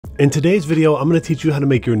In today's video, I'm going to teach you how to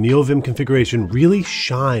make your Neovim configuration really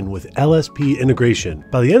shine with LSP integration.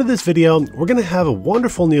 By the end of this video, we're going to have a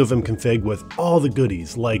wonderful Neovim config with all the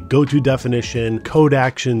goodies like go-to definition, code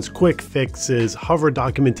actions, quick fixes, hover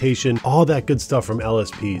documentation, all that good stuff from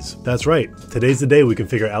LSPs. That's right, today's the day we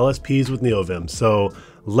configure LSPs with Neovim, so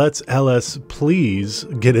let's please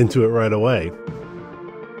get into it right away.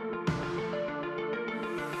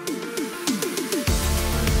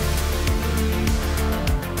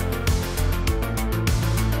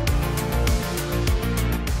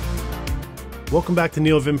 Welcome back to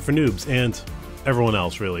Neovim for noobs and everyone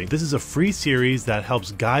else, really. This is a free series that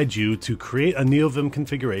helps guide you to create a Neovim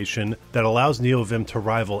configuration that allows Neovim to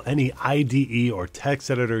rival any IDE or text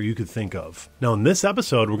editor you could think of. Now, in this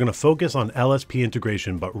episode, we're going to focus on LSP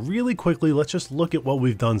integration, but really quickly, let's just look at what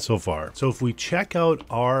we've done so far. So if we check out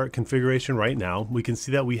our configuration right now, we can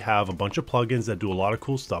see that we have a bunch of plugins that do a lot of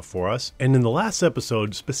cool stuff for us. And in the last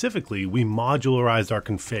episode, specifically, we modularized our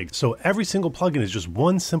config. So every single plugin is just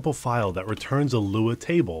one simple file that returns a Lua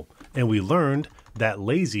table. And we learned that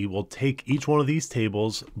Lazy will take each one of these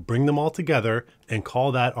tables, bring them all together, and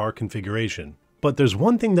call that our configuration. But there's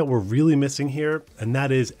one thing that we're really missing here, and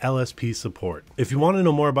that is LSP support. If you want to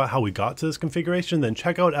know more about how we got to this configuration, then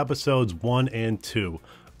check out episodes 1 and 2.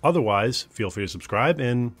 Otherwise, feel free to subscribe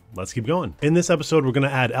and let's keep going. In this episode, we're going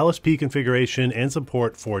to add LSP configuration and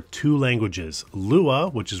support for 2 languages, Lua,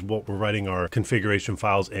 which is what we're writing our configuration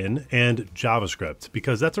files in, and JavaScript,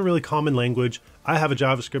 because that's a really common language. I have a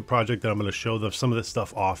JavaScript project that I'm going to show some of this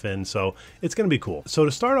stuff off in, so it's going to be cool. So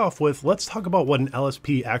to start off with, let's talk about what an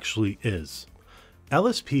LSP actually is.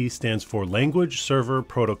 LSP stands for Language Server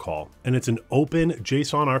Protocol, and it's an open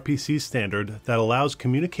JSON RPC standard that allows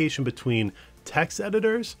communication between text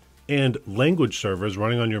editors and language servers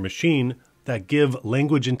running on your machine that give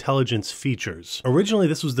language intelligence features. Originally,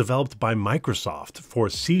 this was developed by Microsoft for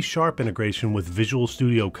C# integration with Visual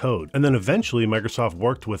Studio Code. And then eventually Microsoft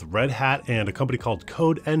worked with Red Hat and a company called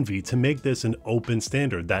CodeEnvy to make this an open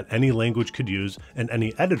standard that any language could use and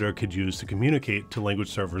any editor could use to communicate to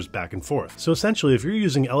language servers back and forth. So essentially, if you're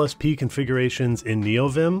using LSP configurations in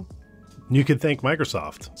Neovim, you could thank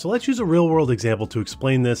Microsoft. So let's use a real-world example to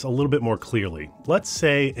explain this a little bit more clearly. Let's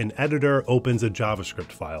say an editor opens a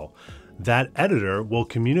JavaScript file. That editor will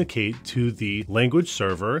communicate to the language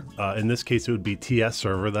server. In this case, it would be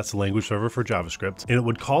tsserver. That's the language server for JavaScript. And it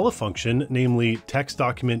would call a function, namely text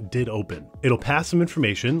document did open. It'll pass some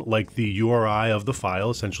information like the URI of the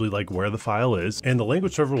file, essentially like where the file is. And the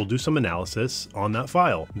language server will do some analysis on that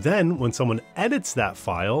file. Then when someone edits that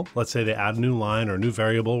file, let's say they add a new line or a new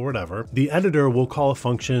variable or whatever, the editor will call a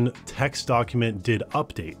function text document did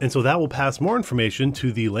update. And so that will pass more information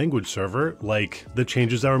to the language server, like the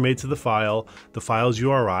changes that were made to the file's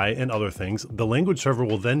URI, and other things. The language server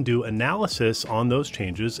will then do analysis on those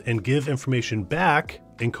changes and give information back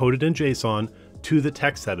encoded in JSON to the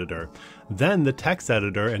text editor. Then the text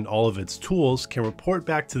editor and all of its tools can report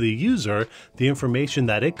back to the user the information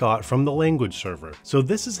that it got from the language server. So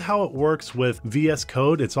this is how it works with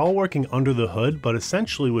VScode. It's all working under the hood, but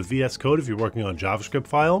essentially with VScode, if you're working on a JavaScript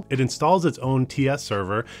file, it installs its own TS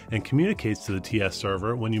server and communicates to the TS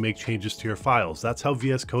server when you make changes to your files. That's how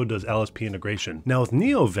VScode does LSP integration. Now with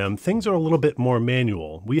Neovim, things are a little bit more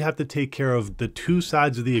manual. We have to take care of the 2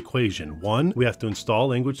 sides of the equation. 1, we have to install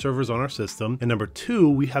language servers on our system, and number 2,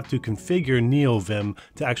 we have to configure Neovim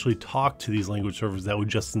to actually talk to these language servers that we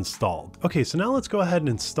just installed. Okay, so now let's go ahead and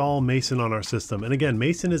install Mason on our system. And again,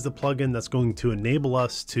 Mason is the plugin that's going to enable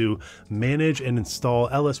us to manage and install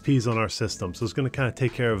LSPs on our system. So it's going to kind of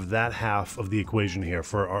take care of that half of the equation here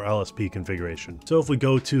for our LSP configuration. So if we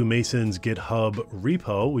go to Mason's GitHub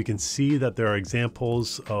repo, we can see that there are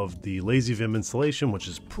examples of the LazyVim installation, which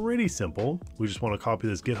is pretty simple. We just want to copy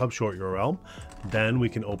this GitHub short URL. Then we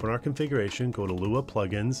can open our configuration, go to Lua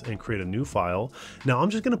plugins, and create a new file. Now I'm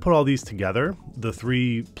just going to put all these together, the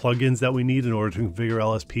 3 plugins that we need in order to configure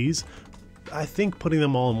LSPs. I think putting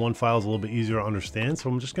them all in one file is a little bit easier to understand, so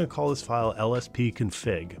I'm just going to call this file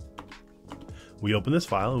LSP-config. We open this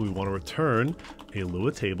file and we want to return a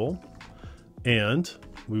Lua table, and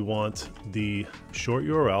we want the short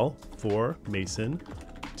URL for Mason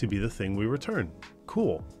to be the thing we return.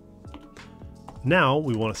 Cool. Now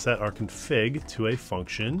we want to set our config to a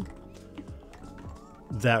function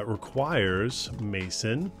that requires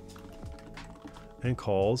Mason and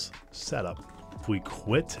calls setup. If we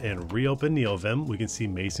quit and reopen Neovim, we can see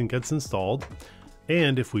Mason gets installed.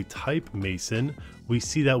 And if we type Mason, we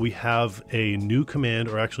see that we have a new command,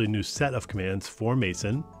 or actually a new set of commands for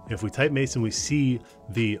Mason. If we type Mason, we see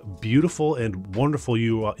the beautiful and wonderful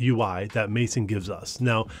UI that Mason gives us.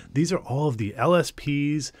 Now, these are all of the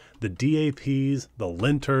LSPs, the DAPs, the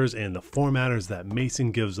linters, and the formatters that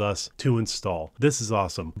Mason gives us to install. This is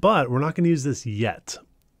awesome, but we're not going to use this yet.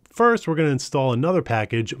 First, we're going to install another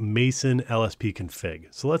package,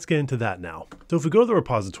 mason-lsp-config. So let's get into that now. So if we go to the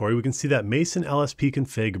repository, we can see that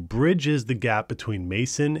mason-lsp-config bridges the gap between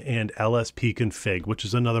Mason and lsp-config, which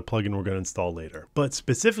is another plugin we're going to install later. But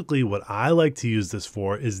specifically, what I like to use this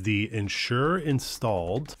for is the ensure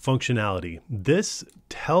installed functionality. This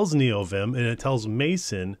tells Neovim and it tells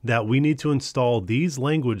Mason that we need to install these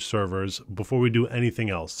language servers before we do anything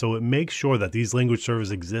else. So it makes sure that these language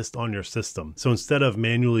servers exist on your system. So instead of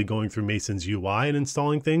manually going through Mason's UI and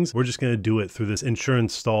installing things, we're just going to do it through this ensure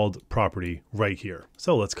installed property right here.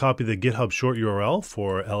 So let's copy the GitHub short URL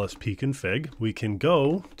for lsp-config. We can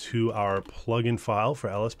go to our plugin file for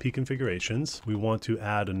LSP configurations. We want to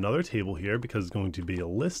add another table here because it's going to be a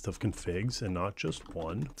list of configs and not just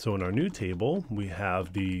one. So in our new table, we have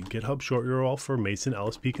the GitHub short URL for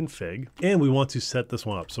mason-lsp-config, and we want to set this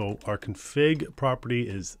one up. So our config property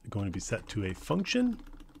is going to be set to a function.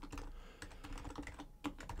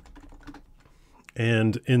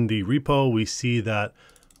 And in the repo, we see that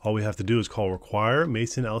all we have to do is call require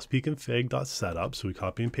mason-lsp-config.setup. So we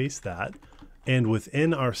copy and paste that. And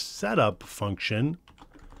within our setup function,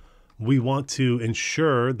 we want to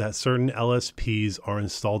ensure that certain LSPs are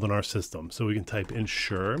installed in our system. So we can type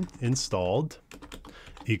ensure installed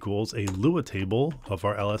equals a Lua table of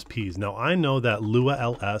our LSPs. Now I know that Lua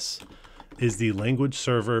LS is the language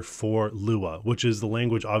server for Lua, which is the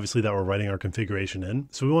language obviously that we're writing our configuration in.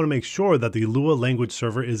 So we want to make sure that the Lua language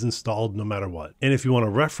server is installed no matter what. And if you want a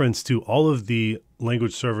reference to all of the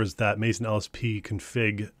language servers that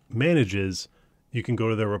mason-lsp-config manages, you can go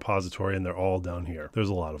to their repository and they're all down here. There's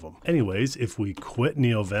a lot of them. Anyways, if we quit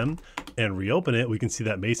Neovim and reopen it, we can see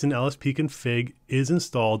that mason-lsp-config is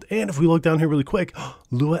installed. And if we look down here really quick,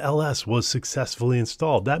 Lua LS was successfully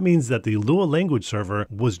installed. That means that the Lua language server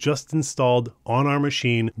was just installed on our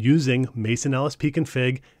machine using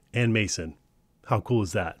mason-lsp-config and Mason. How cool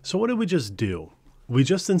is that? So what did we just do? We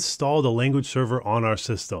just installed a language server on our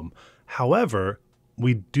system. However,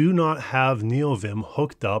 we do not have Neovim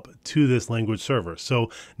hooked up to this language server. So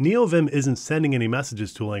Neovim isn't sending any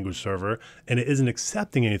messages to a language server, and it isn't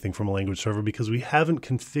accepting anything from a language server because we haven't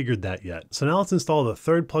configured that yet. So now let's install the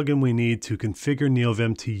third plugin we need to configure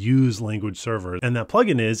Neovim to use language servers. And that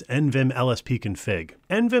plugin is nvim-lsp-config.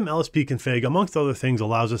 nvim-lsp-config, amongst other things,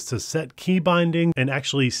 allows us to set key binding and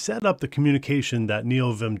actually set up the communication that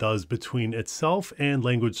Neovim does between itself and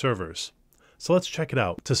language servers. So let's check it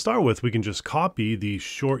out. To start with, we can just copy the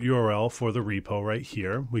short URL for the repo right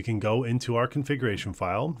here. We can go into our configuration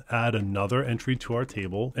file, add another entry to our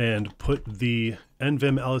table, and put the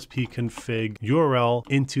nvim-lsp-config URL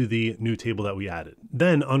into the new table that we added.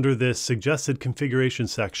 Then under this suggested configuration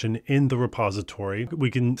section in the repository,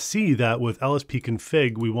 we can see that with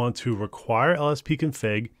lsp-config, we want to require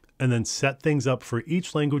lsp-config and then set things up for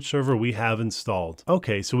each language server we have installed.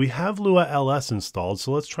 Okay, so we have Lua LS installed,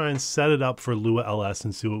 so let's try and set it up for Lua LS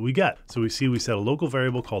and see what we get. So we see we set a local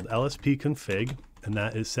variable called lsp-config, and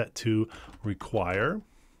that is set to require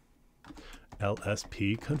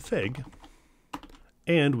lsp-config.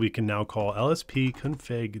 And we can now call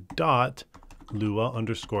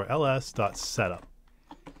lsp-config.lua_ls.setup.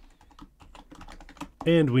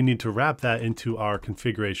 And we need to wrap that into our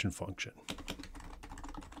configuration function.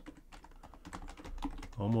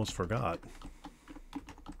 Almost forgot.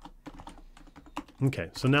 Okay,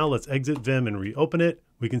 so now let's exit Vim and reopen it.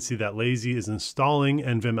 We can see that Lazy is installing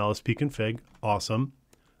nvim-lsp-config. Awesome.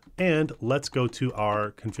 And let's go to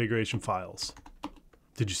our configuration files.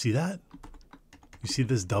 Did you see that? You see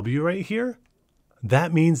this W right here?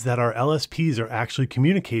 That means that our LSPs are actually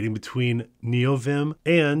communicating between Neovim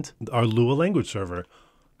and our Lua language server.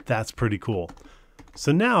 That's pretty cool.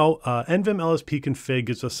 So now nvim-lsp-config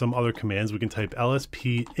gives us some other commands. We can type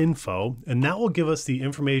lsp-info, and that will give us the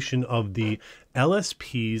information of the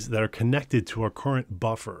LSPs that are connected to our current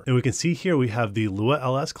buffer. And we can see here we have the Lua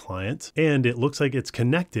LS client, and it looks like it's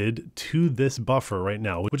connected to this buffer right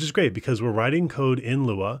now, which is great because we're writing code in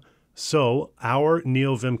Lua. So our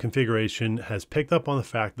Neovim configuration has picked up on the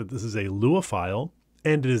fact that this is a Lua file,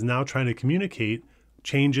 and it is now trying to communicate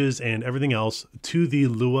changes and everything else to the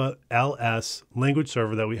Lua LS language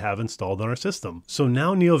server that we have installed on our system. So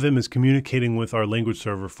now Neovim is communicating with our language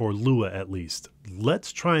server for Lua at least.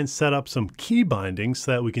 Let's try and set up some key bindings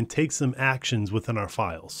so that we can take some actions within our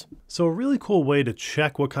files. So a really cool way to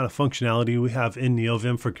check what kind of functionality we have in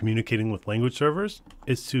Neovim for communicating with language servers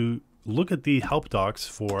is to look at the help docs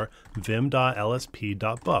for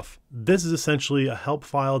vim.lsp.buff. This is essentially a help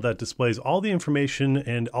file that displays all the information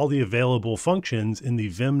and all the available functions in the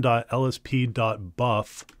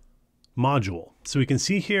vim.lsp.buff module. So we can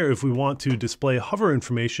see here if we want to display hover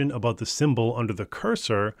information about the symbol under the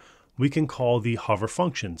cursor, we can call the hover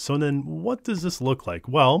function. So then what does this look like?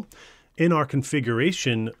 Well, in our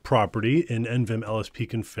configuration property in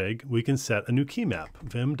nvim-lsp-config, we can set a new keymap,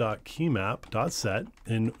 vim.keymap.set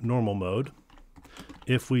in normal mode.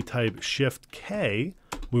 If we type Shift K,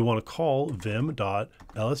 we want to call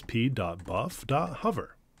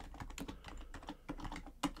vim.lsp.buff.hover.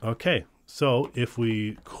 Okay, so if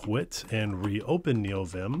we quit and reopen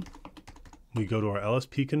Neovim, we go to our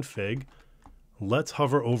LSP config, let's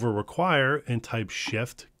hover over require and type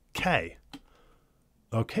Shift K.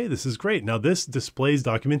 Okay, this is great. Now this displays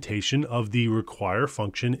documentation of the require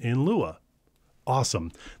function in Lua.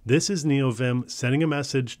 Awesome. This is Neovim sending a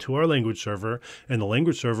message to our language server and the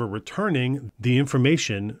language server returning the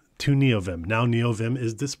information to Neovim. Now Neovim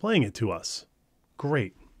is displaying it to us.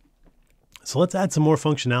 Great. So let's add some more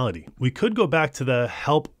functionality. We could go back to the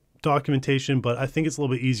help documentation, but I think it's a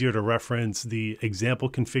little bit easier to reference the example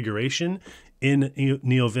configuration in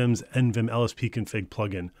Neovim's nvim-lsp-config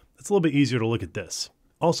plugin. It's a little bit easier to look at this.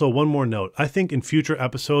 Also, one more note. I think in future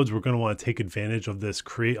episodes, we're going to want to take advantage of this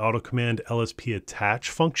create auto command LSP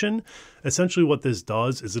attach function. Essentially what this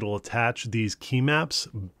does is it'll attach these keymaps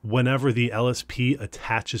whenever the LSP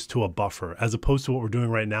attaches to a buffer, as opposed to what we're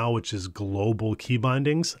doing right now, which is global key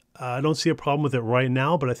bindings. I don't see a problem with it right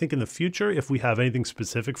now, but I think in the future, if we have anything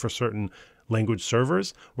specific for certain language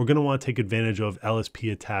servers, we're going to want to take advantage of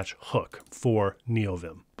LSP attach hook for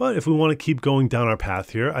Neovim. But if we want to keep going down our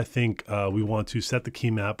path here, I think we want to set the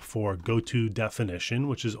key map for go-to definition,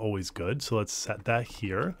 which is always good. So let's set that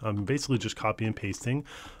here. I'm basically just copy and pasting.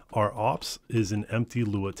 Our ops is an empty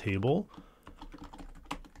Lua table.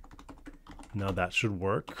 Now that should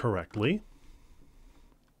work correctly.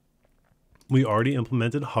 We already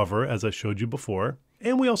implemented hover, as I showed you before.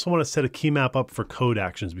 And we also want to set a key map up for code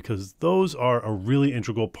actions because those are a really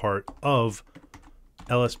integral part of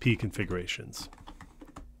LSP configurations.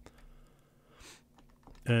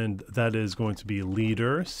 And that is going to be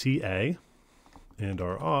leader CA, and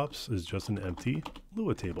our ops is just an empty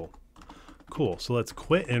Lua table. Cool, so let's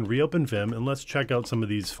quit and reopen Vim and let's check out some of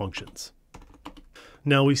these functions.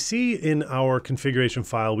 Now we see in our configuration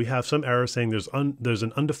file, we have some error saying there's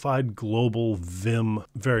an undefined global Vim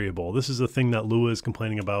variable. This is the thing that Lua is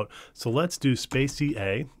complaining about. So let's do space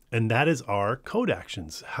CA, and that is our code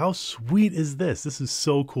actions. How sweet is this? This is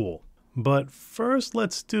so cool. But first,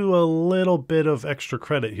 let's do a little bit of extra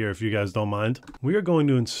credit here, if you guys don't mind. We are going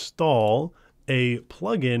to install a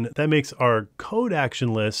plugin that makes our code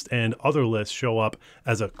action list and other lists show up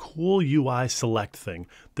as a cool UI select thing.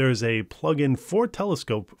 There's a plugin for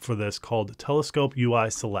Telescope for this called Telescope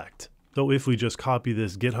UI Select. So if we just copy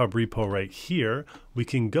this GitHub repo right here, we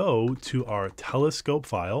can go to our Telescope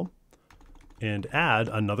file and add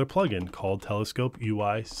another plugin called Telescope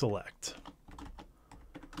UI Select.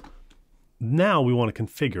 Now we want to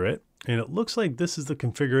configure it, and it looks like this is the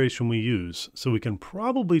configuration we use. So we can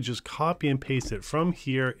probably just copy and paste it from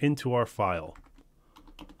here into our file.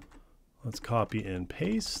 Let's copy and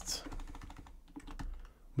paste.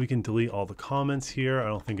 We can delete all the comments here. I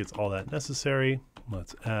don't think it's all that necessary.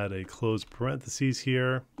 Let's add a closed parentheses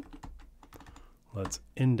here. Let's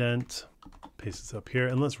indent, paste this up here,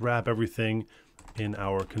 and let's wrap everything in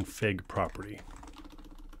our config property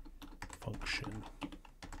function.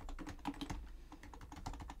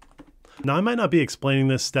 Now, I might not be explaining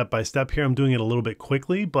this step by step here. I'm doing it a little bit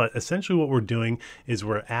quickly, but essentially what we're doing is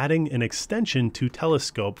we're adding an extension to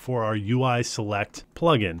Telescope for our UI Select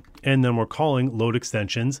plugin. And then we're calling load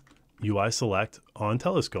extensions UI Select on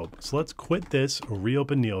Telescope. So let's quit this,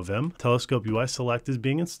 reopen Neovim. Telescope UI Select is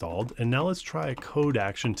being installed. And now let's try a code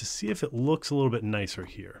action to see if it looks a little bit nicer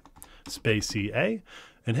here. Space CA,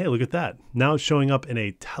 and hey, look at that. Now it's showing up in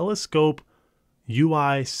a Telescope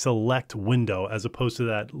UI Select window as opposed to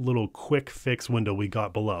that little quick fix window we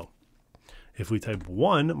got below. If we type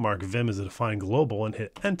 1, mark Vim as a defined global, and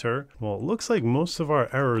hit enter, well, it looks like most of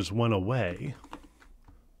our errors went away.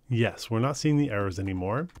 Yes, we're not seeing the errors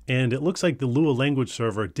anymore. And it looks like the Lua language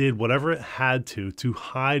server did whatever it had to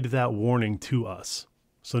hide that warning to us.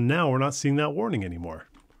 So now we're not seeing that warning anymore.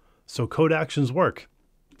 So code actions work.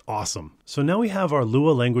 Awesome. So now we have our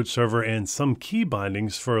Lua language server and some key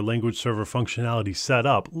bindings for language server functionality set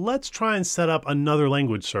up. Let's try and set up another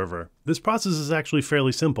language server. This process is actually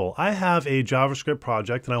fairly simple. I have a JavaScript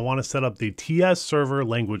project and I want to set up the tsserver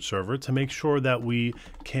language server to make sure that we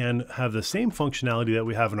can have the same functionality that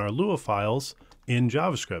we have in our Lua files in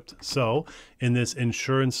JavaScript. So in this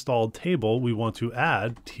ensure installed table, we want to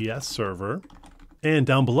add tsserver. And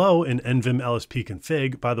down below in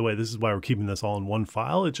nvim-lsp-config, by the way, this is why we're keeping this all in one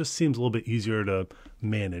file. It just seems a little bit easier to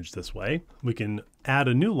manage this way. We can add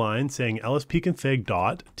a new line saying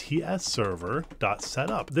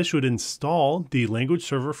lsp-config.tsserver.setup. This should install the language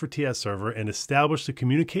server for tsserver and establish the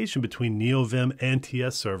communication between Neovim and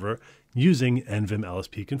tsserver using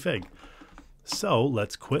nvim-lsp-config. So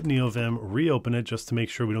let's quit Neovim, reopen it just to make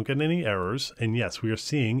sure we don't get any errors. And yes, we are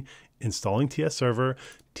seeing installing tsserver.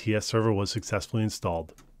 tsserver was successfully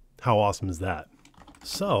installed. How awesome is that?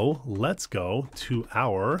 So let's go to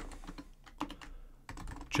our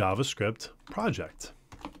JavaScript project.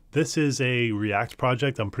 This is a React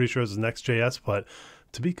project. I'm pretty sure it's Next.js, but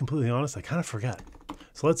to be completely honest, I kind of forget.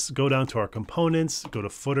 So let's go down to our components, go to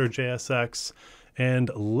footer JSX, and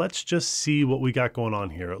let's just see what we got going on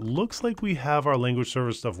here. It looks like we have our language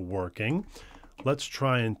server stuff working. Let's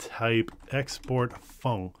try and type export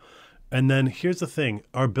func. And then here's the thing,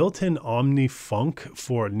 our built-in omni-func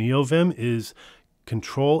for Neovim is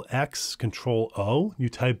Control-X, Control-O. You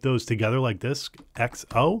type those together like this,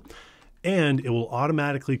 XO, and it will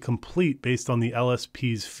automatically complete based on the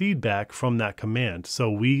LSP's feedback from that command.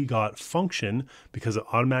 So we got function because it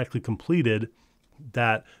automatically completed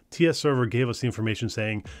that. tsserver gave us the information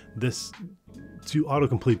saying this, to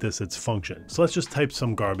autocomplete this, it's function. So let's just type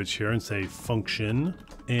some garbage here and say function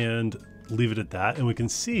and leave it at that. And we can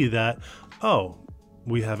see that, oh,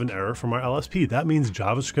 we have an error from our LSP. That means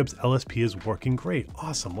JavaScript's LSP is working great.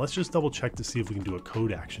 Awesome. Let's just double check to see if we can do a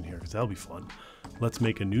code action here, because that'll be fun. Let's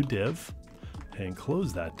make a new div and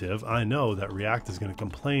close that div. I know that React is going to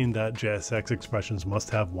complain that JSX expressions must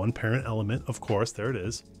have one parent element. Of course, there it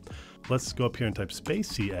is. Let's go up here and type space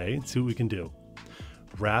CA and see what we can do.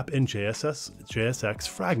 Wrap in JSX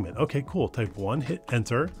fragment. Okay, cool. Type 1, hit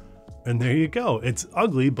enter, and there you go. It's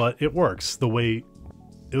ugly, but it works the way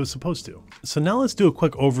it was supposed to. So now let's do a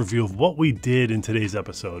quick overview of what we did in today's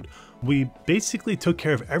episode. We basically took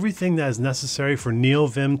care of everything that is necessary for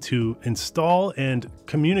Neovim to install and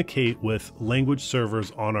communicate with language servers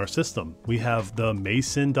on our system. We have the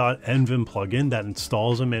mason.nvim plugin that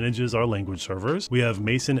installs and manages our language servers. We have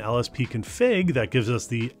mason-lsp-config that gives us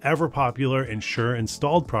the ever popular ensure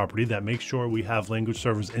installed property that makes sure we have language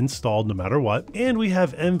servers installed no matter what. And we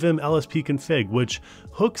have nvim-lsp-config, which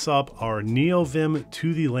hooks up our Neovim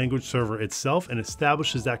to the language server itself and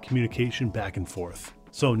establishes that communication back and forth.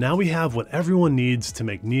 So now we have what everyone needs to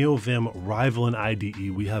make Neovim rival an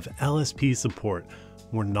IDE. We have LSP support.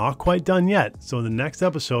 We're not quite done yet. So in the next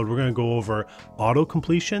episode, we're going to go over auto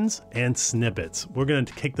completions and snippets. We're going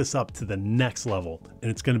to kick this up to the next level,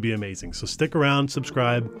 and it's going to be amazing. So stick around,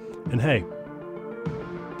 subscribe, and hey,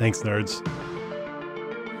 thanks, nerds.